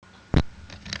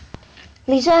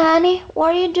Lisa, honey,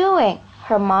 what are you doing?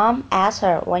 Her mom asked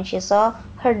her when she saw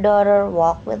her daughter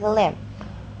walk with a limp.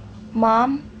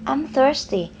 Mom, I'm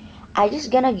thirsty. I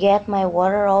just gonna get my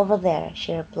water over there,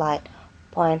 she replied,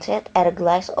 pointed at a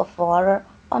glass of water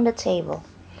on the table.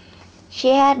 She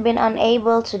had been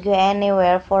unable to go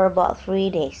anywhere for about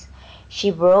 3 days. She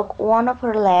broke one of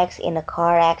her legs in a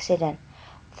car accident.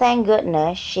 Thank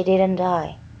goodness she didn't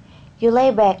die. You lay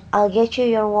back, I'll get you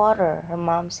your water, her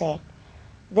mom said.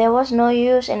 There was no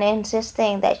use in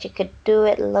insisting that she could do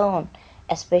it alone,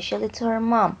 especially to her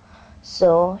mom,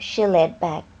 so she laid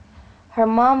back. Her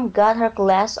mom got her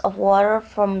glass of water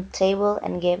from the table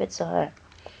and gave it to her.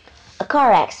 A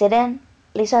car accident?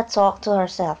 Lisa talked to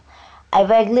herself. I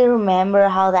vaguely remember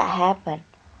how that happened.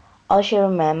 All she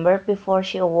remembered before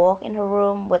she awoke in her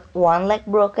room with one leg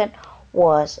broken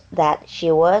was that she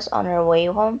was on her way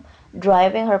home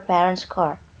driving her parents'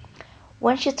 car.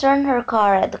 When she turned her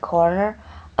car at the corner,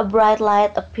 a bright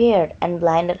light appeared and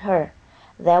blinded her.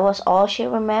 That was all she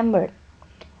remembered.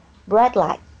 Bright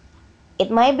light.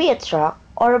 It might be a truck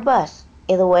or a bus.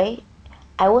 Either way,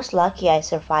 I was lucky I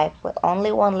survived with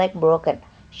only one leg broken,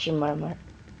 she murmured.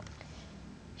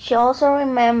 She also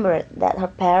remembered that her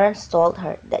parents told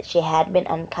her that she had been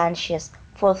unconscious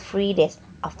for 3 days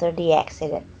after the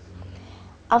accident.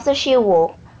 After she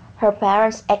awoke, her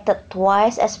parents acted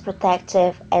twice as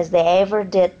protective as they ever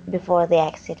did before the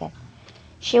accident.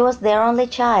 She was their only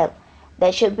child.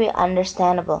 That should be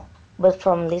understandable. But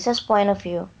from Lisa's point of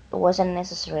view, it wasn't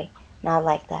necessary. Not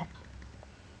like that.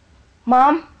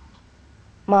 Mom,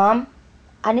 Mom,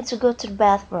 I need to go to the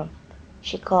bathroom.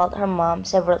 She called her mom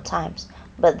several times,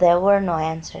 but there were no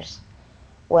answers.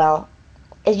 Well,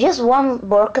 it's just one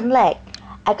broken leg.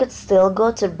 I could still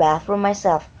go to the bathroom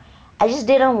myself. I just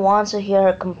didn't want to hear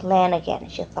her complain again,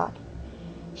 she thought.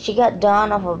 She got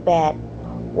down off her bed.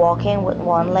 Walking with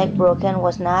one leg broken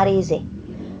was not easy,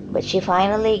 but she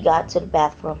finally got to the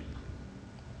bathroom.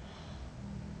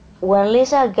 When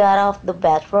Lisa got off the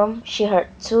bathroom, she heard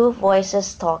two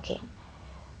voices talking.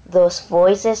 Those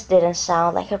voices didn't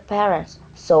sound like her parents,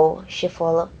 so she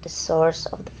followed the source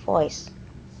of the voice.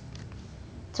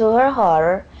 To her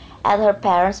horror, at her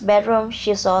parents' bedroom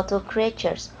she saw two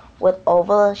creatures with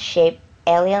oval-shaped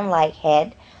alien-like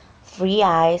head, three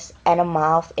eyes, and a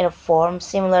mouth in a form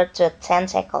similar to a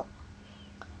tentacle.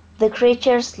 The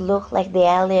creatures looked like the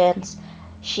aliens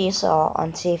she saw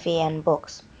on TV and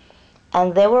books,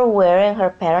 and they were wearing her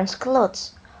parents'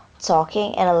 clothes,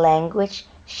 talking in a language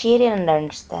she didn't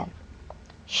understand.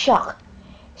 Shock!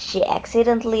 She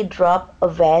accidentally dropped a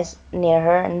vase near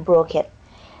her and broke it.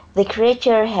 The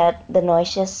creature heard the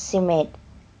noises she made,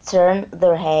 turned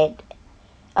their head.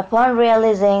 Upon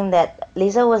realizing that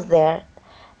Lisa was there,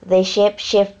 they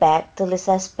shape-shift back to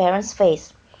Lisa's parents'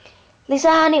 face. Lisa,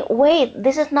 honey, wait,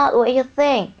 this is not what you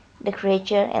think. The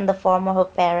creature in the form of her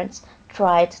parents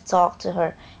tried to talk to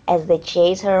her as they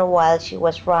chased her while she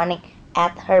was running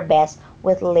at her best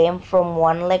with limb from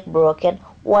one leg broken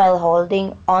while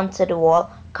holding onto the wall,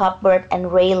 cupboard,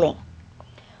 and railing.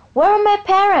 Where are my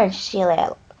parents? She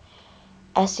yelled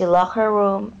as she locked her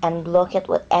room and blocked it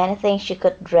with anything she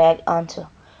could drag onto.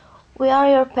 We are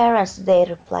your parents, they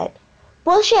replied.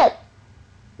 Bullshit!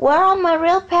 Where are my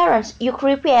real parents, you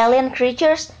creepy alien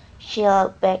creatures? She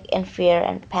yelled back in fear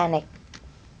and panic.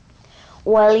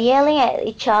 While yelling at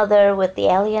each other with the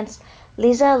aliens,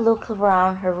 Lisa looked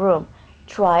around her room,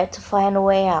 tried to find a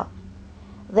way out.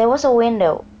 There was a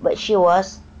window, but she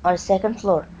was on the second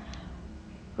floor.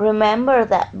 Remember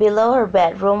that below her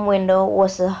bedroom window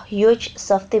was a huge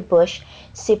softy bush.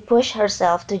 She pushed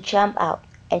herself to jump out,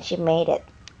 and she made it.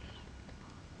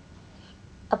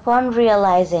 Upon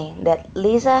realizing that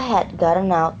Lisa had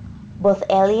gotten out, both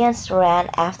aliens ran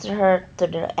after her to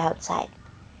the outside.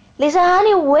 Lisa,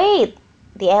 honey, wait!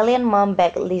 The alien mom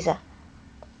begged Lisa.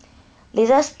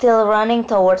 Lisa, still running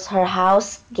towards her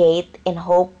house gate in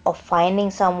hope of finding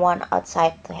someone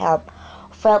outside to help,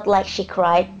 felt like she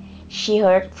cried. She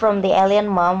heard from the alien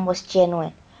mom was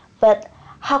genuine. But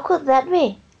how could that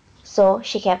be? So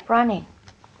she kept running.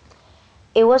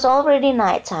 It was already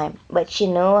night time, but she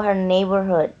knew her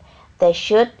neighborhood. There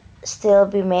should still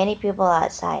be many people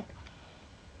outside.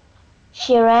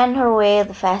 She ran her way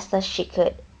the fastest she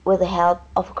could, with the help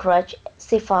of a crutch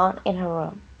she found in her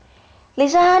room.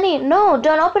 Lisa, honey, no,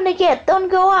 don't open the gate, don't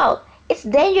go out. It's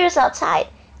dangerous outside,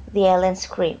 the alien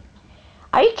screamed.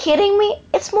 Are you kidding me?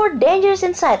 It's more dangerous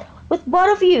inside, with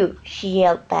both of you, she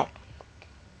yelled back.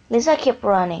 Lisa kept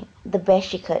running, the best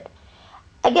she could.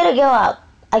 I gotta go out,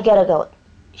 I gotta go,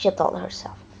 she told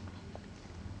herself.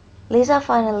 Lisa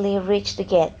finally reached the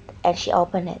gate, and she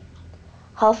opened it.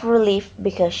 Half relieved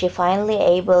because she finally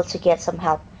able to get some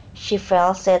help, She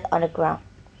fell set on the ground.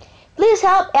 Please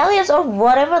help! Aliens or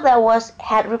whatever that was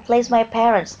had replaced my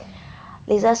parents.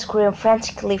 Lisa screamed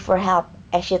frantically for help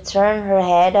as she turned her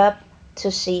head up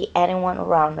to see anyone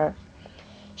around her.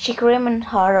 She screamed in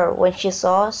horror when she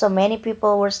saw so many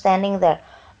people were standing there,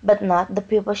 but not the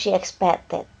people she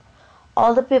expected.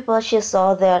 All the people she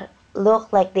saw there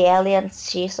looked like the aliens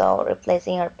she saw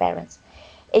replacing her parents,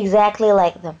 exactly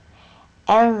like them,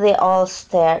 and they all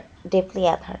stared deeply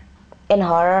at her. In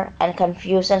horror and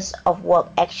confusion of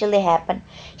what actually happened,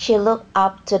 she looked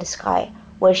up to the sky,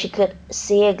 where she could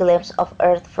see a glimpse of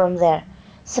Earth from there.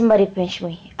 Somebody pinch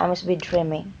me. I must be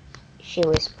dreaming, she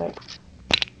whispered.